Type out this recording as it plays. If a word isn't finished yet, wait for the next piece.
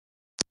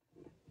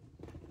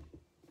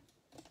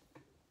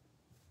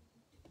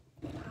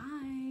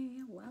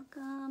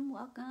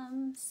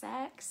welcome.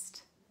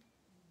 Sext,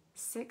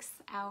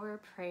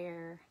 6th-hour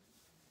prayer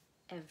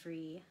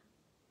every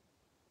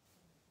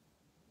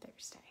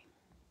Thursday.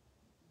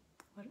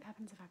 What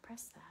happens if I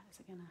press that? Is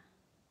it gonna?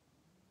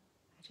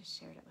 I just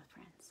shared it with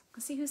friends.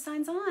 Let's see who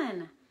signs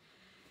on.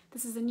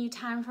 This is a new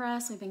time for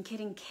us. We've been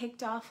getting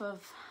kicked off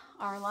of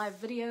our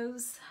live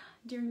videos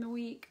during the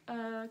week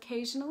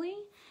occasionally,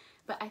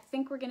 but I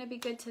think we're gonna be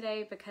good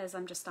today because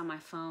I'm just on my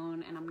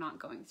phone and I'm not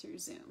going through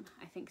Zoom.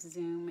 I think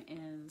Zoom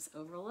is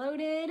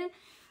overloaded,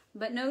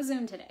 but no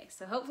Zoom today.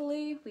 So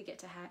hopefully we get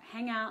to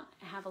hang out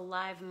and have a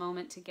live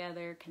moment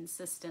together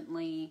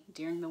consistently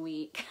during the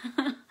week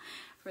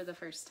for the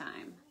first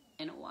time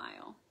in a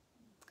while.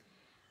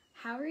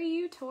 How are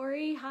you,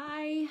 Tori?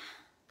 Hi.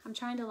 I'm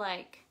trying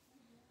to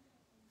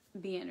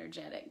be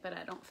energetic, but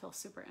I don't feel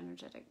super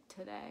energetic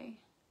today.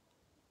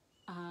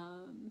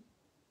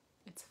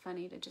 It's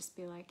funny to just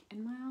be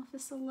in my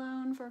office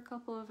alone for a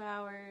couple of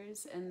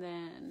hours, and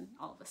then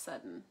all of a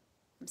sudden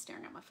I'm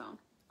staring at my phone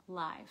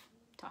live,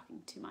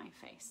 talking to my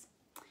face.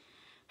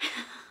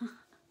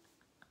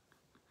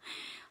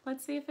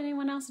 Let's see if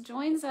anyone else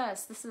joins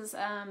us. This is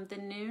the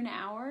noon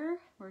hour.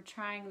 We're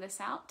trying this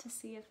out to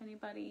see if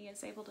anybody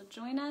is able to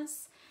join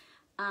us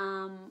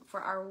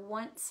for our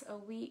once a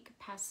week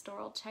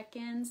pastoral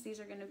check-ins. These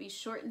are going to be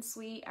short and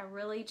sweet. I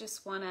really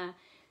just want to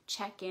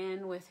check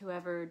in with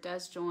whoever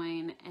does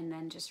join and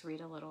then just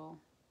read a little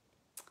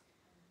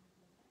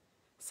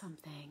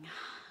something.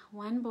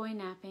 One boy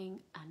napping,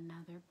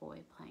 another boy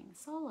playing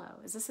solo.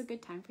 Is this a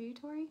good time for you,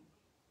 Tori?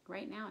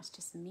 Right now it's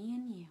just me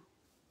and you.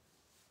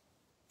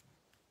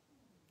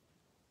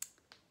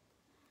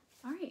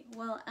 All right,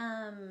 well,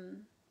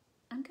 I'm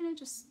gonna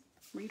just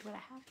read what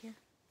I have here.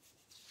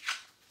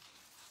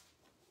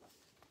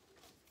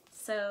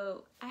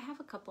 So I have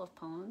a couple of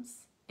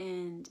poems,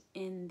 and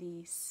in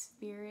the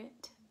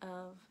spirit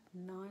of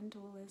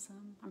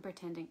non-dualism, I'm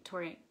pretending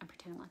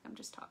like I'm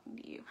just talking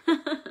to you.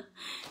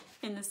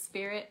 In the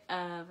spirit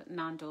of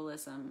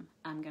non-dualism,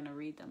 I'm gonna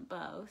read them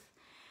both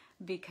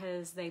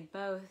because they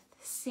both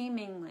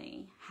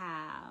seemingly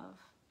have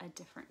a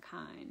different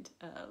kind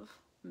of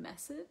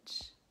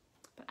message,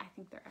 but I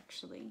think they're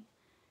actually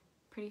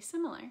pretty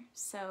similar.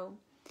 So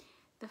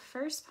the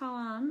first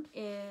poem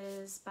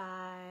is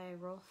by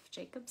Rolf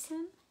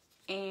Jacobson,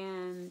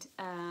 and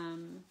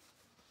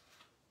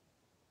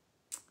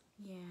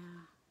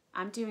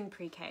I'm doing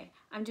pre-K.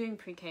 I'm doing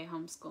pre-K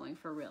homeschooling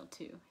for real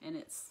too, and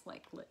it's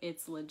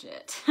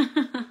legit.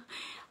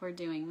 We're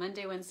doing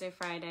Monday, Wednesday,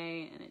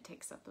 Friday, and it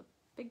takes up a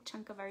big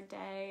chunk of our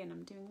day, and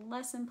I'm doing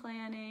lesson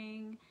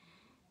planning,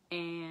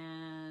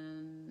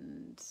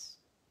 and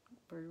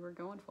we're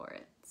going for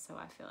it, so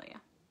I feel ya.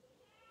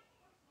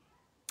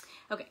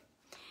 Okay,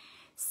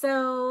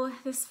 so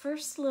this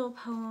first little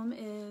poem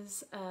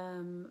is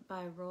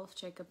by Rolf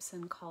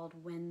Jacobson called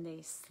When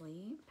They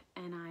Sleep,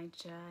 and I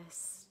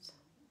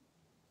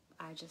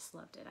just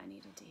loved it. I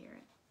needed to hear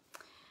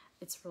it.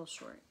 It's real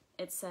short.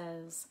 It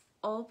says,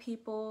 all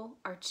people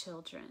are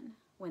children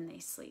when they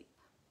sleep.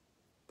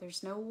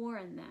 There's no war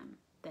in them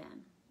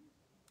then.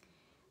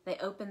 They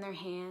open their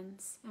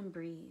hands and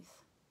breathe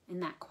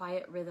in that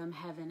quiet rhythm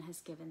heaven has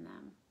given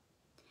them.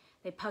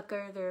 They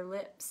pucker their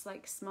lips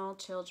like small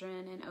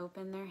children and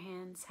open their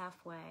hands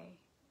halfway.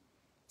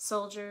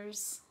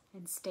 Soldiers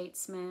and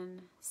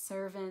statesmen,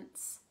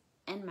 servants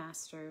and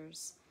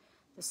masters,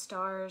 the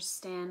stars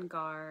stand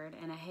guard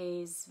and a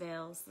haze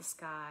veils the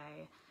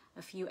sky,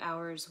 a few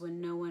hours when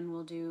no one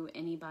will do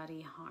anybody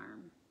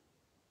harm.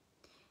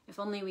 If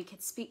only we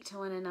could speak to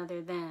one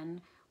another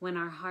then, when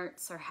our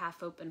hearts are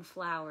half-open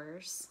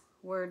flowers,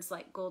 words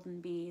like golden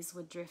bees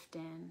would drift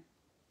in.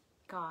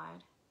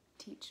 God,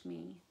 teach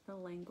me the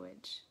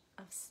language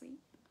of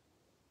sleep.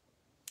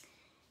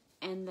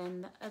 And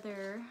then the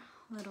other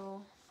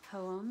little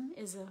poem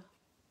is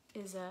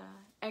a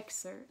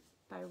excerpt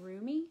by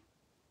Rumi,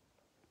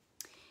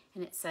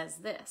 and it says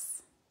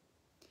this: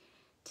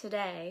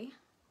 today,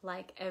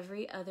 like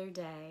every other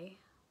day,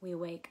 we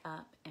wake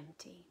up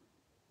empty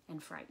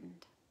and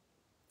frightened.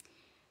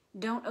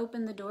 Don't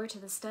open the door to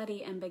the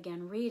study and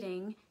begin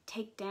reading.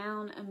 Take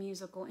down a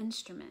musical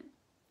instrument.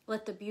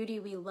 Let the beauty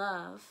we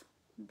love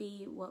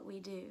be what we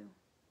do.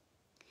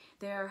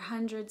 There are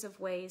hundreds of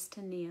ways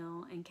to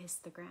kneel and kiss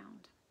the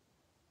ground.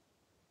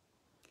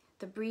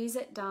 The breeze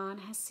at dawn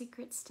has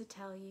secrets to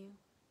tell you.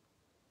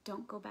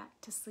 Don't go back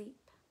to sleep.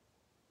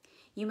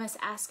 You must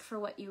ask for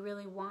what you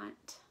really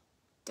want.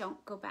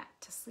 Don't go back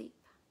to sleep.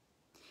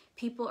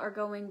 People are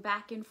going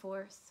back and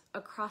forth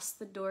across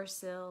the door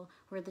sill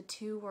where the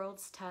two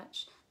worlds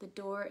touch. The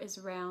door is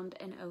round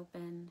and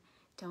open.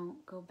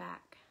 Don't go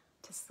back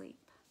to sleep.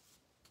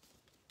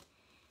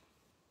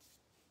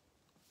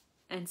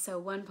 And so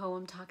one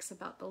poem talks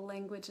about the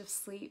language of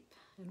sleep,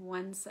 and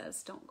one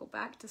says, don't go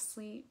back to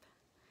sleep.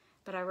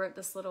 But I wrote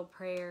this little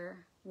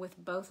prayer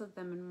with both of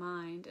them in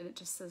mind, and it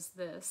just says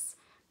this: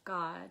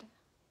 God,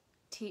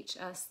 teach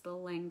us the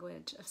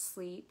language of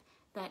sleep,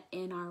 that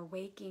in our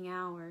waking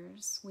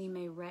hours we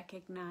may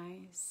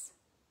recognize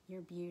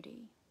your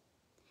beauty.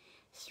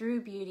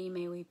 Through beauty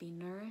may we be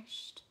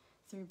nourished.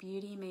 Through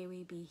beauty may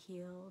we be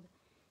healed.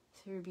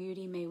 Through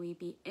beauty may we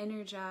be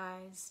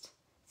energized.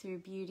 Through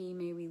beauty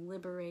may we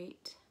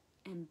liberate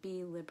and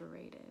be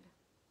liberated.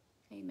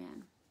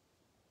 Amen.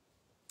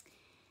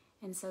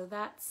 And so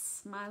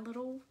that's my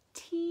little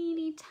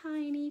teeny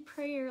tiny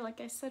prayer.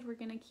 Like I said, we're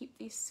going to keep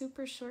these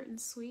super short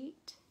and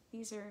sweet.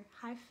 These are,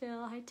 hi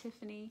Phil, hi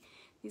Tiffany.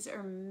 These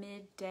are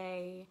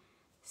midday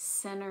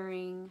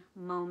centering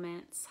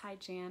moments. Hi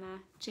Jana.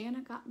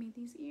 Jana got me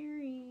these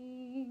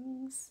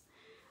earrings.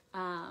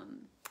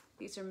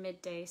 These are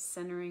midday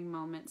centering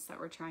moments that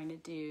we're trying to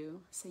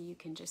do so you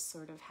can just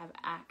sort of have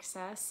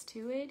access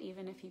to it.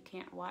 Even if you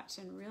can't watch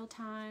in real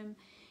time,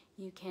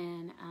 you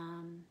can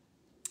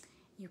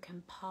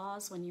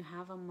pause when you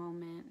have a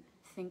moment,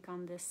 think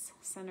on this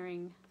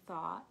centering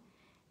thought,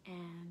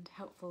 and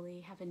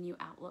hopefully have a new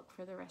outlook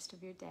for the rest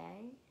of your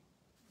day.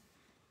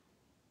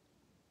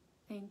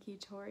 Thank you,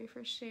 Tori,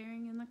 for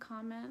sharing in the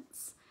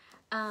comments.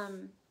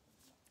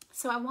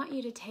 So I want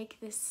you to take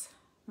this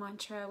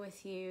mantra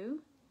with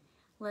you.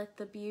 Let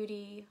the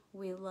beauty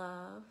we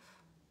love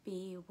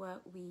be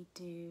what we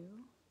do.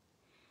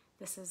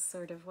 This is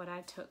sort of what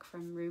I took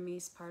from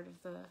Rumi's part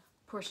of the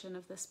portion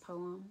of this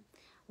poem.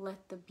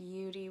 Let the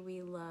beauty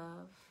we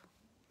love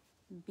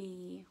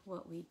be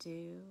what we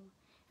do.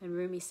 And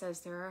Rumi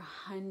says there are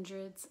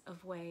hundreds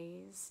of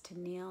ways to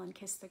kneel and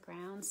kiss the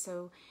ground.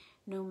 So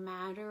no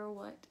matter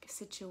what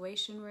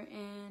situation we're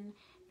in,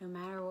 no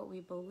matter what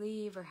we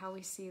believe or how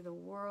we see the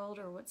world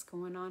or what's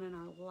going on in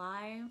our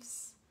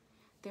lives,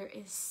 there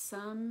is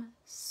some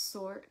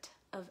sort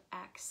of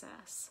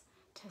access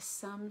to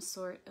some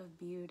sort of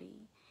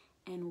beauty.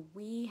 And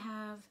we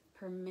have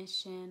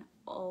permission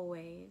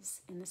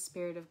always, in the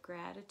spirit of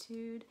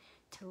gratitude,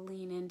 to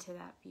lean into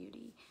that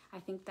beauty. I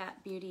think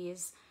that beauty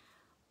is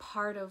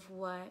part of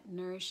what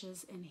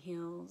nourishes and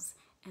heals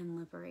and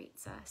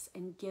liberates us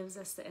and gives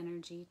us the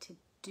energy to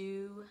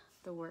do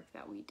the work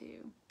that we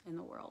do in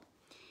the world.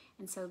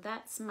 And so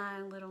that's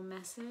my little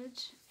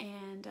message,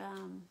 and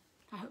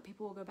I hope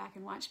people will go back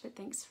and watch, but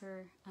thanks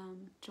for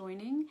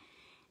joining.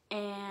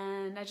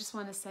 And I just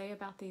want to say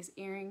about these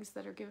earrings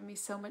that are giving me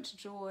so much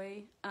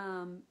joy.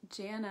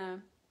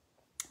 Jana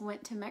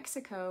went to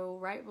Mexico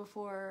right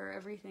before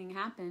everything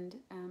happened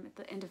at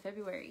the end of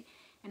February,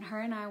 and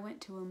her and I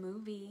went to a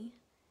movie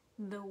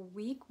the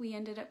week we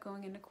ended up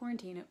going into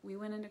quarantine. We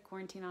went into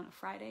quarantine on a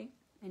Friday,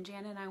 and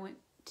Jana and I went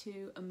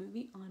to a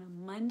movie on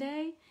a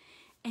Monday,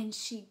 and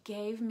she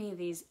gave me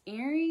these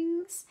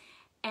earrings,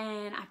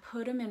 and I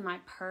put them in my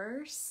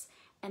purse,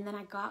 and then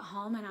I got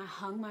home and I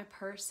hung my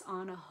purse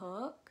on a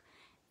hook,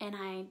 and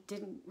I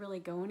didn't really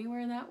go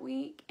anywhere that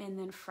week. And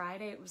then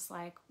Friday it was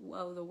like,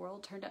 whoa, the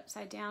world turned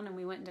upside down and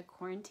we went into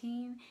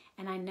quarantine,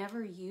 and I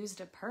never used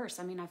a purse.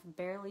 I mean, I've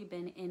barely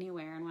been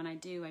anywhere, and when I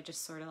do, I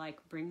just sort of like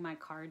bring my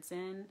cards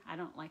in. I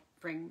don't like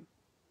bring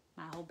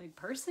my whole big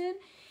purse in.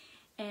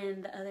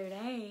 And the other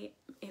day,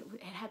 it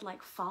had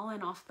like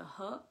fallen off the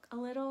hook a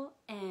little,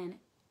 and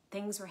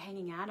things were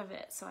hanging out of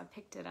it. So I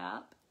picked it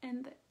up,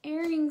 and the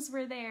earrings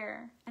were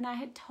there, and I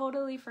had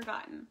totally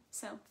forgotten.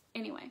 So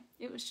anyway,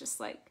 it was just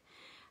like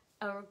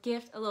a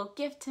little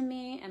gift to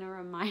me, and a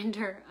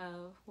reminder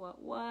of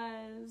what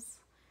was.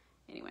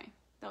 Anyway,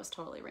 that was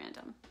totally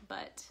random,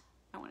 but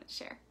I wanted to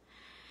share.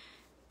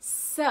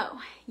 So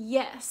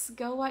yes,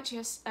 go watch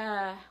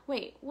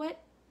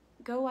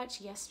go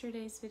watch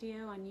yesterday's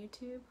video on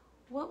YouTube.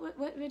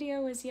 What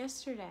video was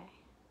yesterday?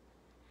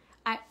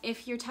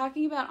 If you're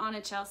talking about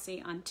Anna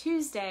Chelsea on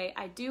Tuesday,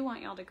 I do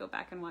want y'all to go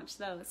back and watch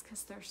those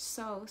because they're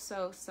so,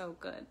 so, so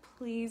good.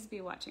 Please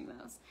be watching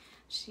those.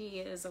 She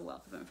is a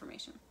wealth of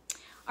information.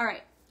 All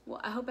right.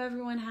 Well, I hope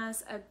everyone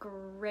has a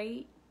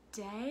great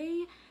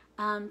day.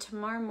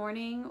 Tomorrow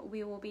morning,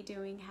 we will be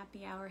doing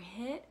Happy Hour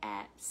Hit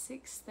at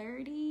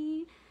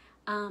 6:30.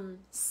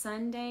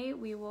 Sunday,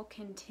 we will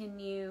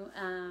continue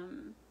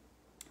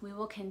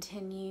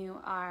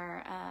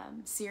our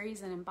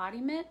series in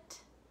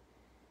embodiment.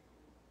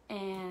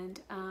 And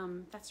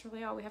that's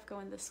really all we have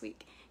going this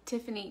week.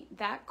 Tiffany,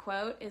 that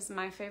quote is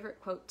my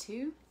favorite quote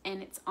too,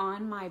 and it's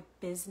on my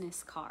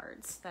business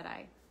cards that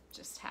I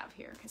just have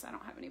here because I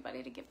don't have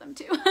anybody to give them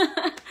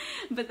to.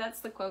 But that's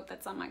the quote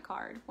that's on my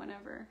card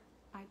whenever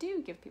I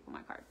do give people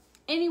my card.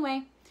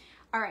 Anyway,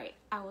 all right,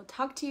 I will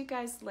talk to you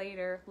guys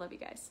later. Love you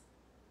guys.